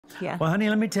Yeah. Well, honey,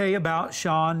 let me tell you about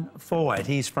Sean Feucht.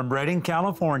 He's from Redding,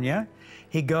 California.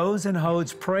 He goes and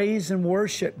holds praise and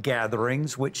worship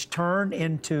gatherings, which turn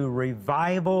into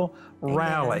revival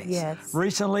rallies. Yes.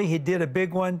 Recently, he did a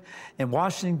big one in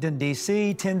Washington,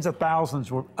 D.C. Tens of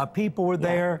thousands of people were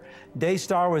there.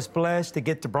 Daystar was blessed to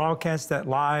get to broadcast that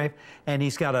live. And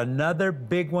he's got another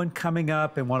big one coming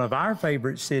up in one of our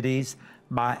favorite cities,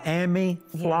 Miami,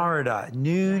 Florida.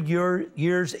 New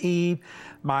Year's Eve,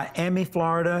 Miami,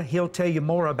 Florida. He'll tell you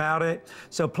more about it.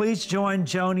 So please join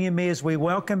Joni and me as we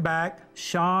welcome back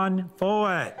Sean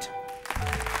Feucht.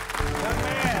 Young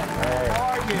man, how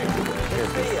are you? Good to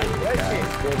see you.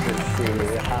 Good to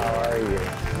see you. How are you?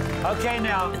 Okay,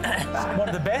 now, one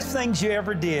of the best things you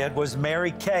ever did was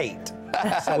marry Kate.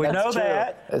 So we know true.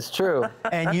 that. It's true.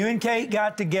 And you and Kate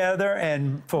got together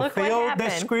and fulfilled the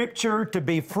scripture to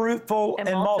be fruitful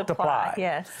and multiply.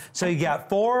 Yes. So you got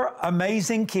 4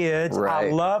 amazing kids. Right.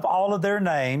 I love all of their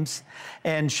names.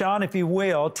 And Sean, if you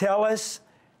will, tell us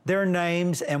their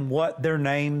names and what their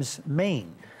names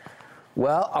mean.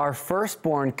 Well, our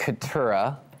firstborn,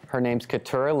 Keturah, her name's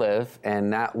Keturah Liv,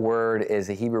 and that word is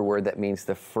a Hebrew word that means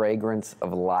the fragrance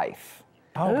of life.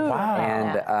 Oh, wow.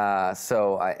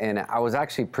 And I was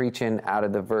actually preaching out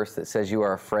of the verse that says you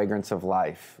are a fragrance of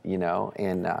life, you know,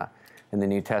 in the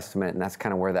New Testament, and that's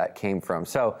kind of where that came from.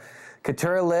 So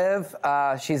Keturah Liv,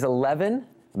 she's 11.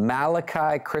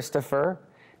 Malachi Christopher,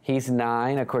 he's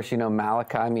 9. Of course, you know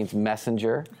Malachi means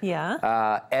messenger.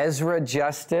 Yeah. Ezra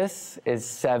Justice is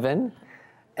 7.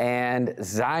 And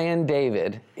Zion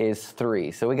David is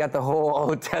 3. So we got the whole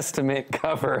Old Testament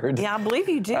covered. Yeah, I believe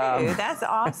you do. That's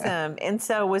awesome. And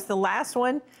so was the last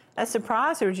one a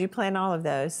surprise, or did you plan all of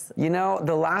those? You know,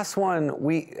 the last one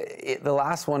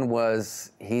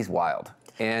was he's wild.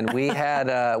 And we had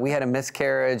a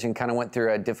miscarriage and kind of went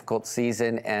through a difficult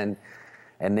season, and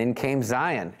then came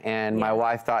Zion. And my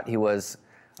wife thought he was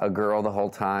a girl the whole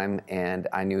time, and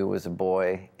I knew it was a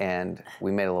boy, and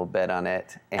we made a little bet on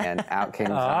it, and out came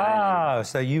Zion. Oh,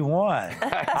 so you won.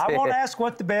 I won't ask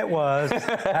what the bet was.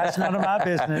 That's none of my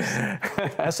business.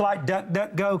 That's like Duck,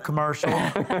 Duck, Go commercial.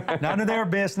 None of their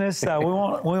business, so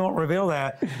we won't reveal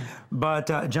that. But,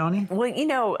 Joni? Well, you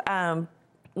know,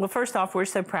 well, first off, we're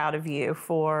so proud of you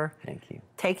for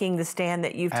taking the stand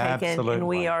that you've taken. Absolutely. And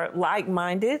we are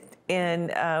like-minded,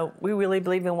 and we really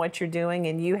believe in what you're doing,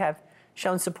 and you have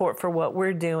shown support for what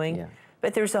we're doing. Yeah.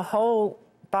 But there's a whole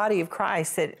body of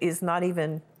Christ that is not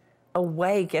even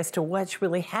awake as to what's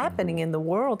really happening in the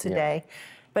world today.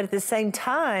 But at the same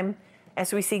time,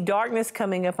 as we see darkness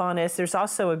coming upon us, there's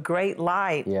also a great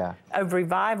light of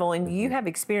revival, and you have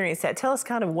experienced that. Tell us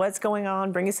kind of what's going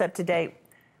on. Bring us up to date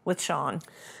with Sean.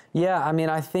 Yeah, I mean,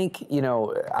 I think, you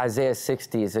know, Isaiah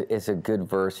 60 is a good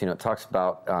verse. You know, it talks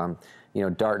about, you know,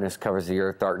 darkness covers the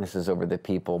earth, darkness is over the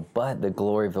people, but the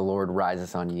glory of the Lord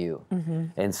rises on you.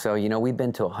 And so, you know, we've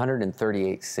been to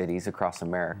 138 cities across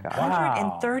America.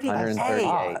 Wow.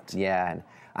 138. Yeah, and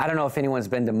I don't know if anyone's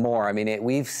been to more. I mean,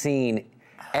 we've seen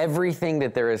everything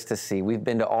that there is to see. We've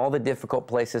been to all the difficult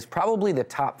places, probably the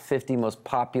top 50 most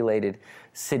populated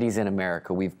cities in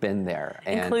America. We've been there.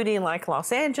 Including like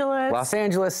Los Angeles. Los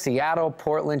Angeles, Seattle,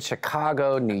 Portland,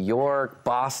 Chicago, New York,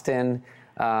 Boston.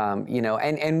 You know,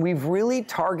 and we've really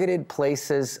targeted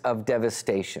places of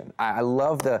devastation. I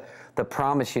love the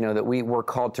promise, you know, that we're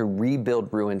called to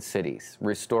rebuild ruined cities,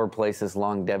 restore places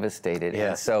long devastated. Yes.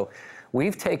 And so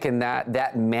we've taken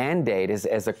that mandate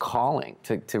as a calling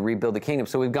to rebuild the kingdom.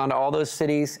 So we've gone to all those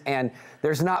cities, and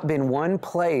there's not been one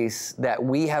place that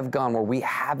we have gone where we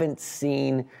haven't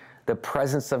seen the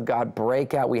presence of God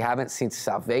break out. We haven't seen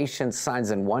salvation,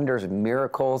 signs and wonders,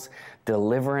 miracles,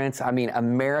 deliverance. I mean,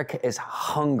 America is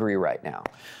hungry right now.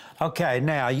 Okay,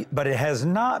 now, but it has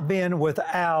not been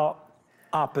without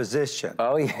opposition.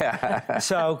 Oh, yeah.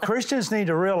 So Christians need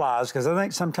to realize, because I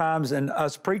think sometimes, and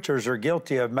us preachers are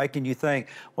guilty of making you think,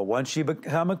 well, once you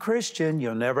become a Christian,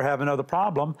 you'll never have another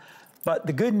problem. But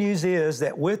the good news is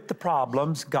that with the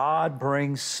problems, God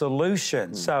brings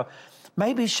solutions. So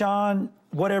maybe, Sean,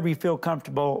 whatever you feel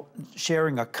comfortable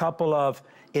sharing, a couple of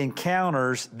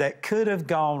encounters that could have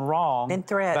gone wrong, and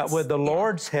threats, but with the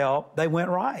Lord's help, they went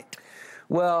right.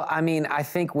 Well, I mean, I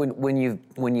think when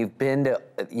you've been to,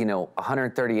 you know,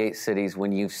 138 cities,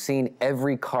 when you've seen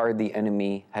every card the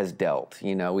enemy has dealt,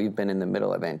 you know, we've been in the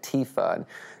middle of Antifa and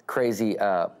crazy,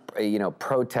 you know,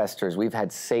 protesters. We've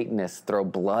had Satanists throw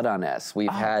blood on us. We've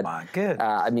had, my goodness.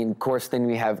 I mean, of course, then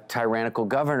we have tyrannical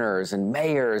governors and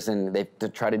mayors, and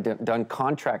they've tried to done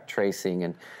contract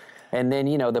tracing, and then,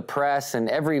 you know, the press and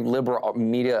every liberal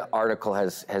media article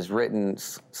has written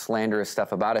slanderous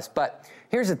stuff about us. But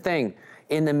here's the thing.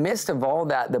 in the midst of all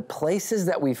that, the places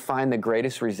that we find the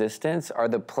greatest resistance are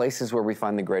the places where we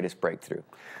find the greatest breakthrough.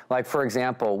 Like, for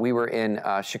example, we were in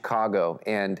Chicago,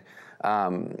 and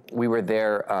we were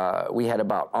there, we had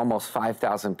about almost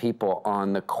 5,000 people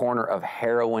on the corner of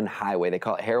Heroin Highway. They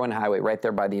call it Heroin Highway, right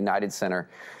there by the United Center.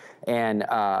 And,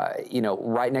 you know,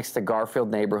 right next to Garfield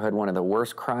neighborhood, one of the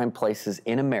worst crime places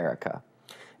in America.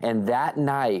 And that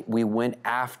night, we went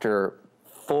after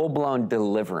full-blown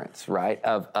deliverance, right,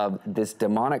 of this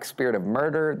demonic spirit of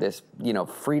murder, this, you know,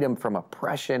 freedom from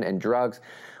oppression and drugs.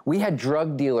 We had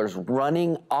drug dealers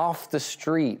running off the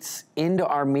streets into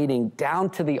our meeting,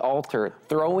 down to the altar,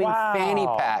 throwing fanny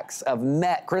packs of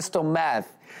crystal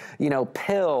meth, you know,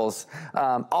 pills,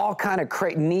 all kind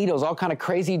of needles, all kind of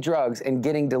crazy drugs, and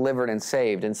getting delivered and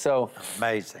saved. And so,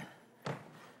 amazing.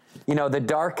 You know,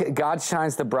 God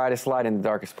shines the brightest light in the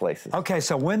darkest places. Okay,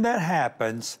 so when that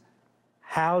happens,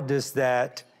 how does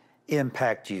that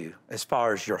impact you as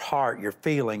far as your heart, your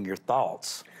feeling, your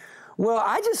thoughts? Well,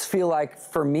 I just feel like,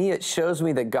 for me, it shows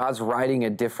me that God's writing a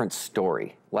different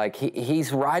story. Like,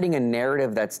 he's writing a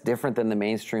narrative that's different than the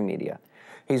mainstream media.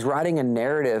 He's writing a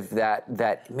narrative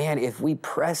that, man, if we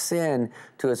press in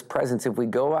to his presence, if we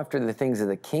go after the things of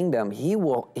the kingdom, he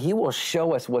will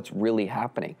show us what's really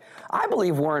happening. I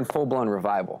believe we're in full-blown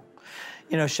revival.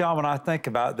 You know, Sean, when I think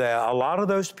about that, a lot of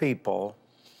those people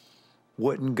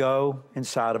wouldn't go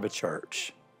inside of a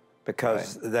church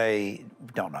because they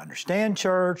don't understand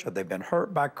church, or they've been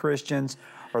hurt by Christians,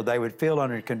 or they would feel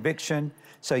under conviction.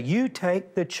 So you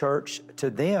take the church to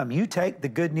them. You take the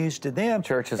good news to them.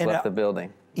 Church has left the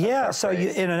building. Yeah, so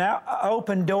in an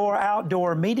open door,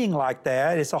 outdoor meeting like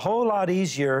that, it's a whole lot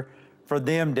easier for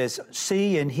them to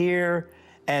see and hear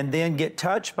and then get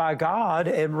touched by God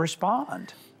and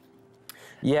respond.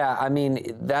 Yeah, I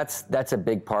mean, that's a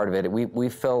big part of it. We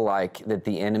feel like that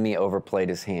the enemy overplayed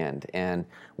his hand. And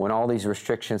when all these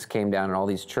restrictions came down and all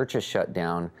these churches shut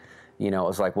down, you know, it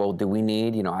was like, well, do we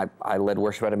need, you know, I led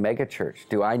worship at a mega church.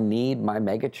 Do I need my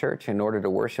mega church in order to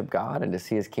worship God and to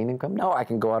see his kingdom come? No, I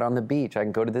can go out on the beach. I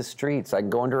can go to the streets. I can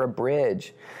go under a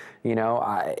bridge. You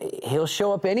know, he'll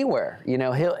show up anywhere, you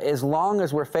know, as long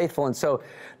as we're faithful. And so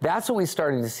that's what we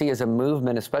started to see as a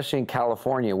movement, especially in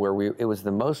California, where it was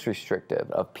the most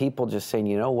restrictive, of people just saying,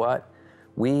 you know what,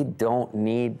 we don't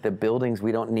need the buildings.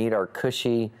 We don't need our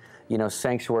cushy, you know,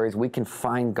 sanctuaries. We can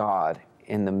find God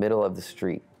in the middle of the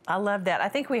street. I love that. I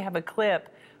think we have a clip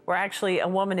where actually a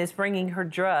woman is bringing her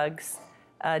drugs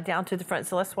down to the front.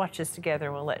 So let's watch this together,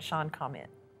 and we'll let Sean comment.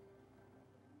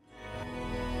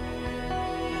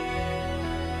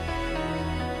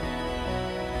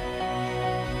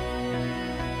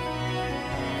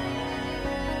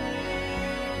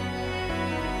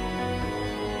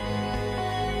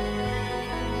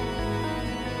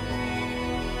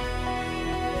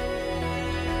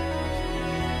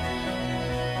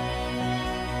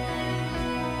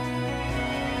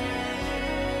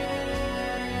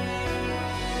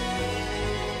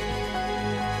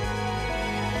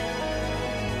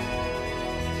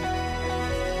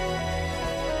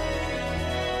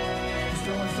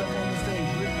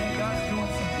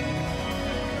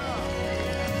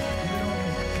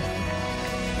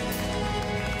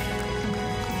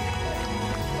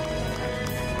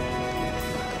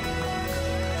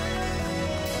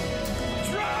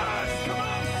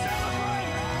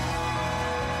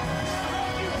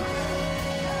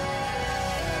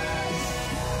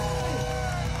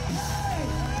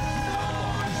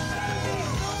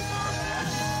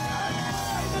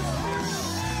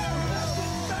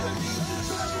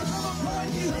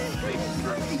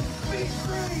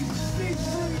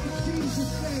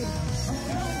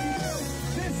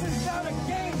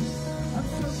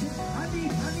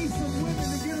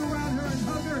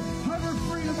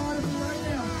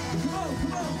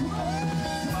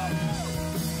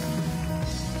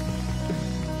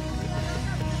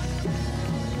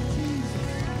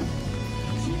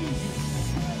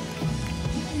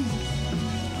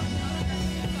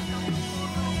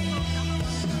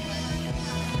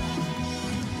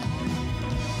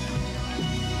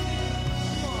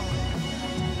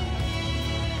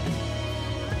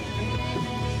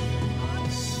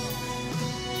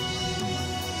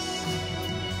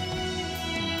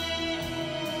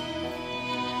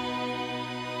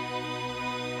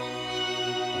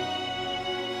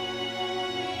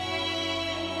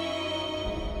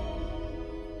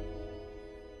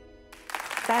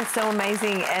 That's so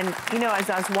amazing. And, you know, as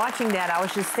I was watching that, I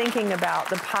was just thinking about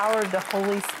the power of the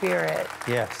Holy Spirit.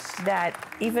 Yes. That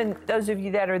even those of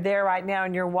you that are there right now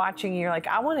and you're watching, you're like,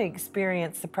 I want to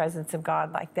experience the presence of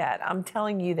God like that. I'm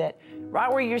telling you that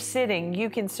right where you're sitting, you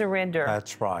can surrender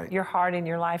That's right. your heart and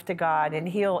your life to God, and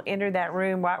He'll enter that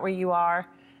room right where you are,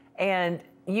 and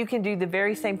you can do the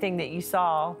very same thing that you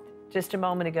saw just a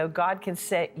moment ago. God can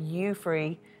set you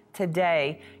free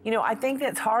today. You know, I think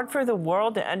that's hard for the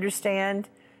world to understand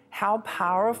how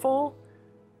powerful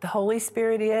the Holy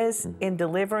Spirit is in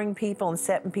delivering people and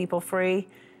setting people free.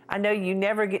 I know you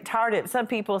never get tired of it. Some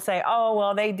people say, oh,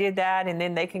 well, they did that, and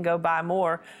then they can go buy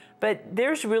more. But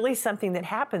there's really something that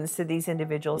happens to these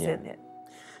individuals, isn't it?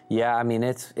 Yeah, I mean,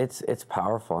 it's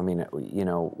powerful. I mean, you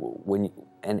know,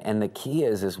 and the key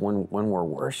is when we're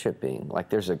worshiping, like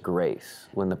there's a grace.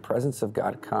 When the presence of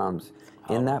God comes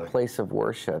in that place of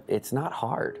worship, it's not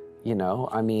hard, you know?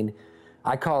 I mean,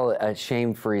 I call it a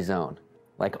shame-free zone.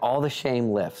 Like all the shame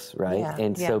lifts, right? Yeah,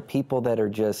 and so people that are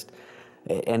just,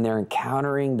 and they're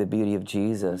encountering the beauty of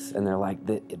Jesus, and they're like,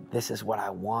 this is what I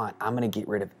want. I'm going to get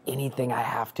rid of anything I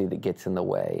have to that gets in the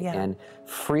way. Yeah. And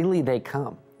freely they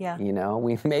come. Yeah. You know,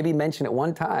 we maybe mention it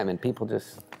one time and people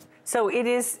just. So it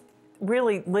is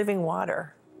really living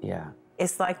water. Yeah.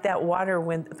 It's like that water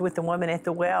with the woman at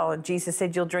the well. Jesus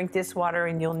said, you'll drink this water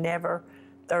and you'll never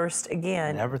thirst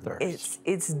again. Never thirst.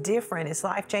 It's different. It's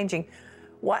life-changing.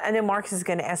 I know Marcus is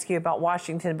going to ask you about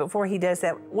Washington. Before he does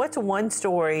that, what's one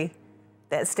story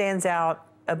that stands out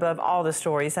above all the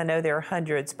stories? I know there are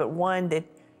hundreds, but one that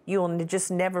you'll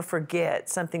just never forget,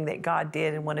 something that God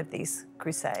did in one of these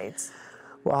crusades.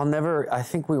 Well, I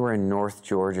think we were in North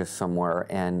Georgia somewhere,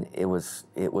 and it was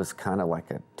kind of like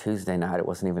a Tuesday night. It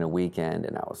wasn't even a weekend,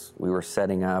 and we were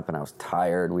setting up, and I was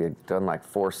tired. We had done like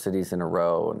 4 cities in a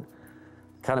row, and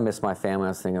kind of missed my family. I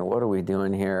was thinking, what are we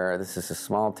doing here? This is a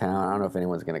small town. I don't know if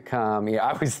anyone's going to come. Yeah,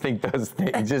 I always think those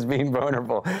things, just being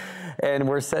vulnerable. And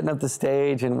we're setting up the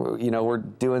stage, and you know, we're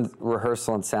doing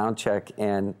rehearsal and sound check,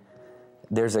 and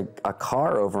there's a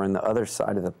car over on the other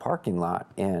side of the parking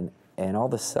lot, and all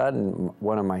of a sudden,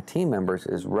 one of my team members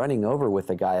is running over with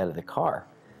the guy out of the car.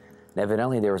 And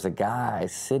evidently, there was a guy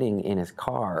sitting in his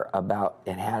car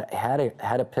and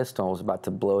had a pistol, was about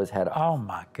to blow his head off. Oh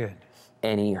my goodness.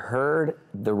 And he heard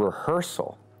the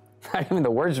rehearsal, not even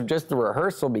the words, just the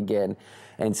rehearsal begin,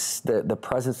 and the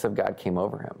presence of God came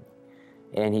over him.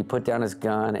 And he put down his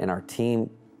gun, and our team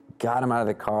got him out of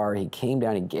the car. He came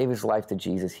down, he gave his life to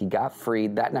Jesus. He got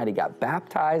freed. That night he got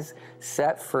baptized,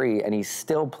 set free, and he's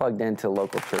still plugged into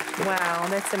local church. Wow,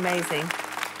 that's amazing.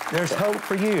 There's hope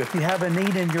for you. If you have a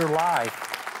need in your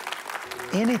life,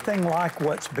 anything like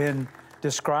what's been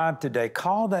described today,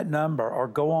 call that number or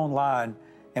go online,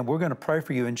 and we're going to pray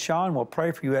for you. And Sean will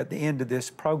pray for you at the end of this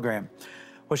program.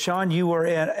 Well, Sean, you were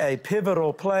in a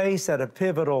pivotal place at a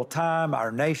pivotal time,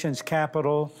 our nation's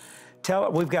capital.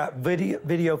 We've got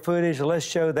video footage. Let's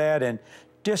show that and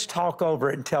just talk over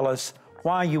it and tell us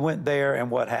why you went there and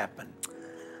what happened.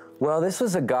 Well, this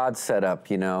was a God setup,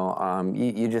 you know.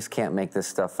 You just can't make this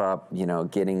stuff up. You know,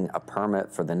 getting a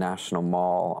permit for the National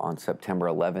Mall on September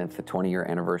 11th, the 20-year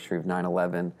anniversary of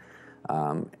 9/11.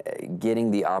 Getting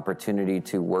the opportunity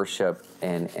to worship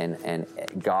and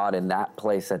God in that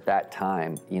place at that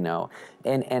time, you know,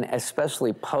 and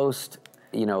especially post,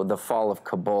 you know, the fall of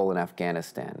Kabul in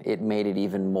Afghanistan, it made it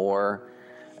even more.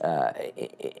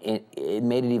 It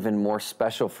made it even more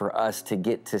special for us to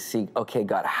get to see, okay,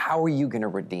 God, how are you going to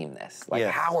redeem this? Like,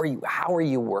 yes. how are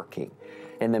you working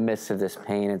in the midst of this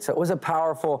pain? And so it was a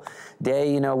powerful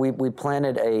day. You know, we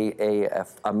planted a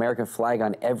American flag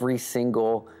on every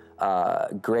single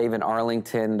grave in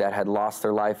Arlington that had lost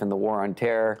their life in the War on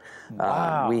Terror.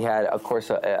 Wow. We had, of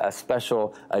course, a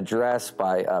special address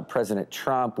by President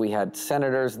Trump. We had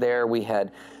senators there. We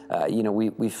had, you know,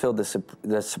 we filled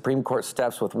the Supreme Court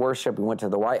steps with worship. We went to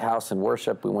the White House and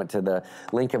worship. We went to the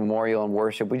Lincoln Memorial and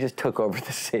worship. We just took over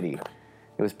the city.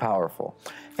 It was powerful.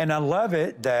 And I love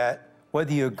it that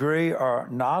whether you agree or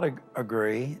not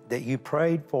agree, that you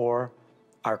prayed for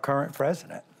our current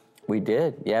president. We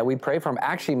did. Yeah, we prayed for him.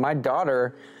 Actually, my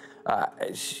daughter,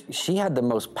 she had the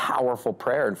most powerful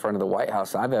prayer in front of the White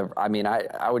House I've ever, I mean,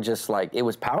 I would just like, it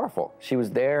was powerful. She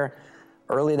was there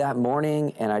early that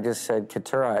morning, and I just said,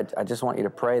 Keturah, I just want you to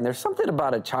pray. And there's something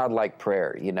about a childlike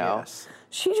prayer, you know? Yes.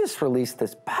 She just released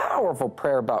this powerful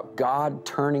prayer about God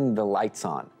turning the lights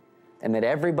on, and that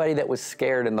everybody that was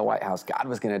scared in the White House, God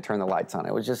was going to turn the lights on.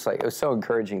 It was just like, it was so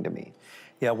encouraging to me.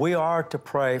 Yeah, we are to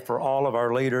pray for all of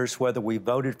our leaders, whether we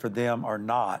voted for them or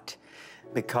not,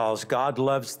 because God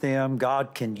loves them.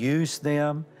 God can use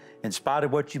them in spite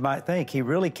of what you might think. He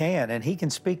really can, and he can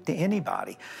speak to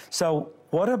anybody. So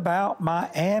what about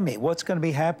Miami? What's going to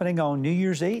be happening on New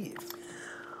Year's Eve?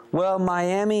 Well,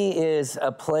 Miami is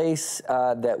a place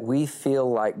that we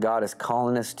feel like God is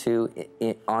calling us to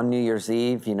on New Year's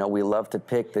Eve. You know, we love to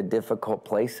pick the difficult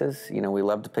places. You know, we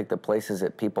love to pick the places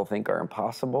that people think are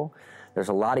impossible. There's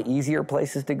a lot of easier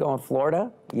places to go in Florida.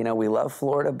 You know, we love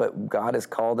Florida, but God has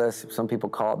called us, some people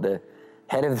call it the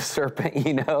head of the serpent,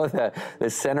 you know, the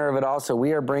center of it all. So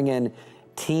we are bringing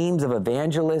teams of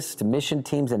evangelists, mission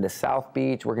teams into South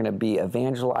Beach. We're going to be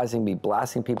evangelizing, be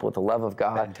blasting people with the love of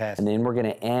God. Fantastic. And then we're going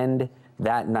to end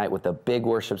that night with a big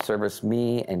worship service.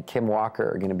 Me and Kim Walker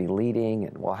are going to be leading,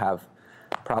 and we'll have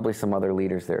probably some other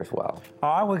leaders there as well.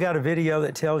 All right, we got a video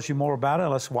that tells you more about it.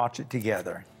 Let's watch it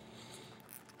together.